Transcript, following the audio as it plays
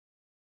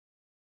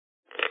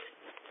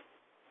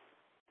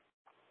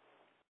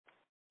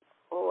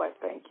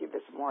thank you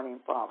this morning,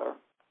 Father.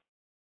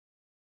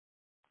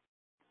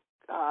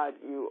 God,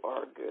 you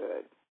are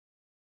good,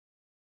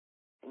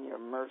 and your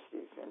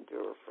mercies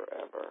endure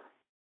forever.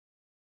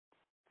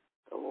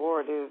 The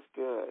Lord is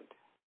good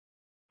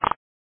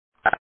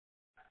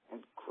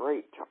and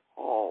great to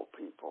all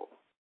people.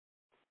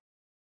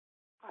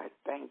 I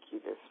thank you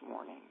this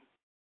morning.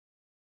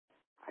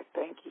 I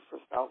thank you for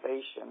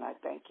salvation. I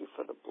thank you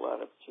for the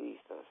blood of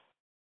Jesus.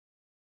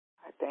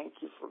 I thank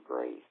you for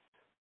grace.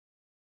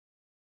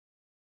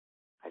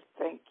 I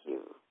thank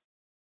you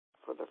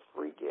for the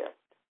free gift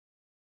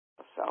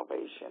of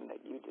salvation that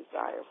you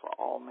desire for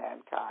all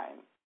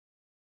mankind.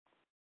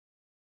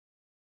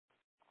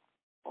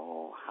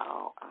 Oh,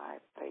 how I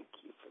thank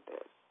you for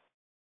this.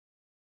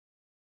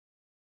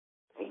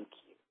 Thank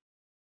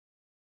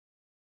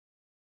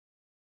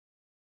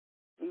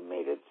you. You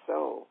made it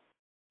so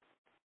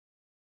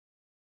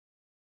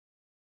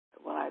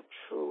that when I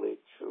truly,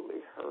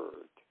 truly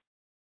heard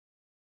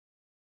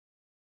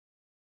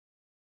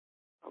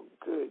how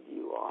good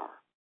you are,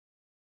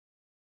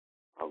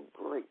 how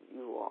great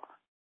you are,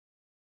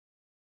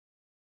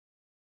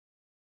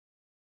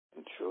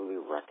 and truly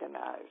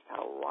recognized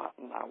how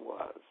rotten I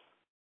was,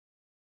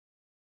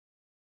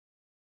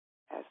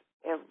 as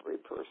every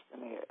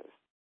person is,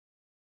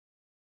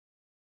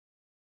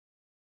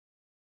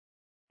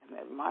 and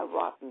that my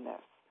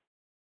rottenness,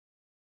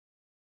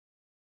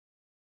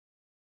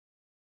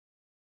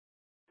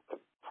 the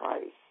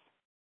price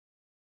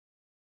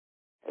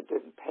had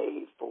been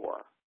paid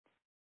for,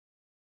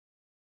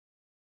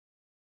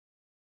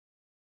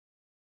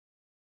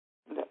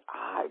 and that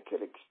I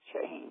could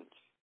exchange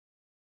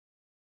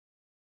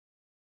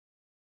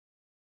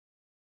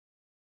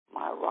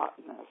my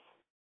rottenness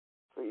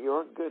for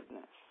your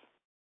goodness.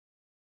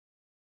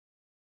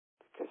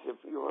 Because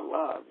of your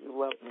love, you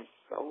love me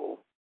so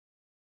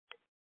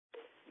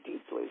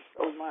deeply,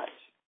 so much.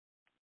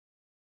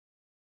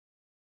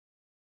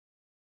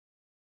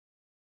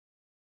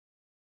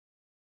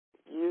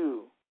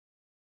 You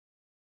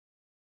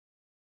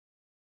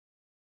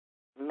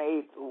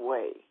made the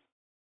way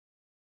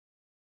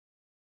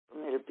for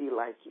me to be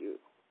like you.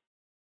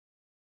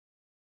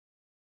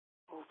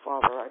 Oh,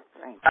 Father, I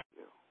thank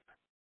you.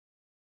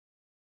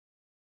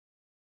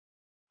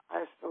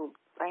 I so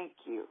thank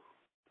you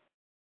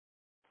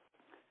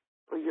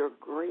for your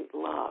great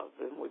love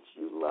in which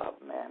you love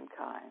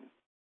mankind.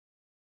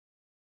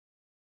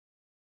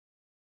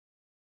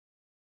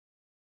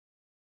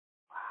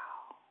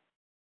 Wow.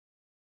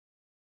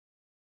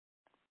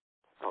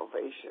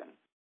 Salvation.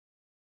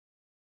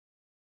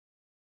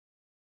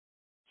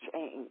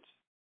 Change.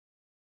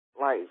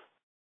 Life.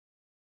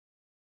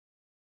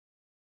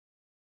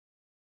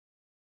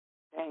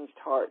 Changed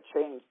heart.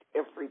 Changed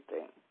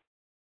everything.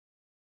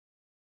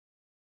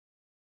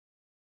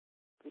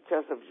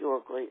 Because of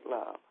your great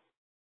love.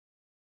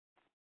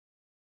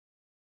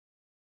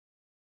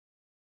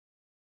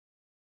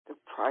 The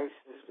price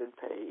has been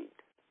paid.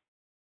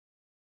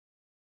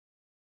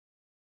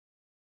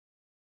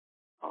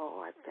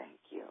 Oh, I thank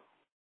you.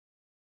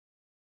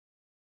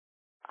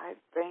 I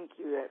thank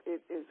you that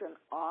it is an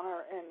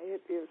honor and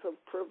it is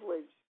a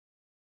privilege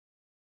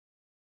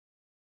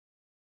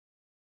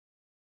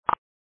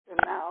to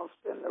now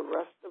spend the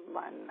rest of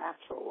my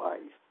natural life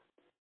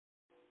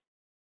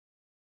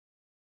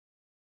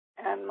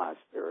and my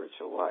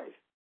spiritual life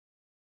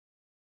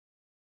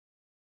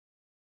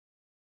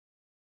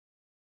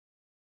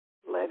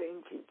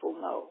letting people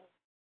know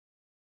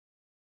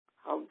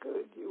how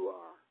good you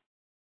are.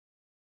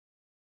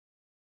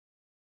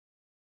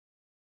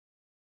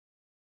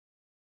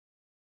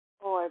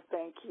 Oh, I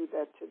thank you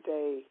that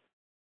today,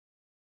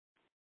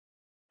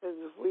 as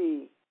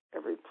we,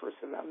 every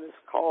person on this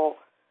call,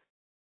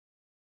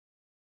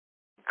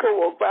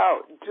 go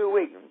about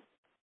doing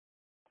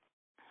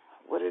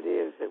what it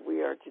is that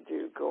we are to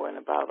do, going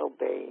about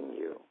obeying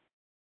you,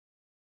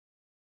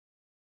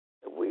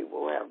 that we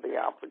will have the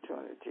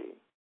opportunity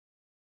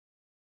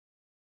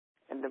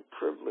and the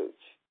privilege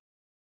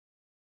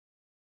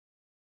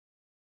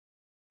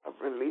of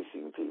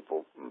releasing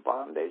people from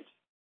bondage,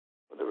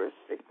 whether it's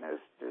sickness,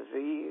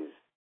 disease,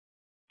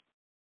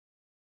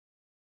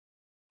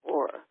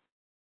 or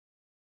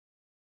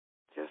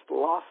just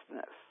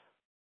lostness.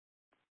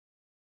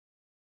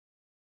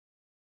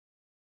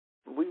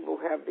 We will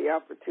have the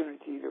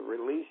opportunity to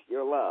release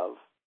your love,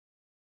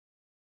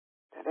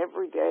 that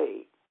every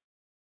day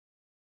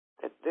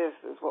that this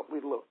is what we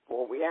look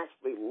for. We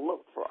actually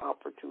look for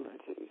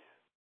opportunities.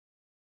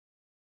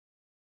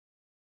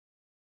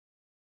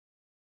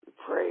 We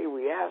pray,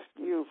 we ask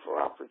you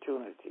for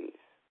opportunities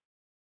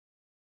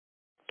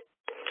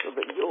so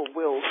that your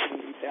will can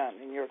be done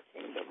in your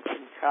kingdom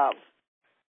can come.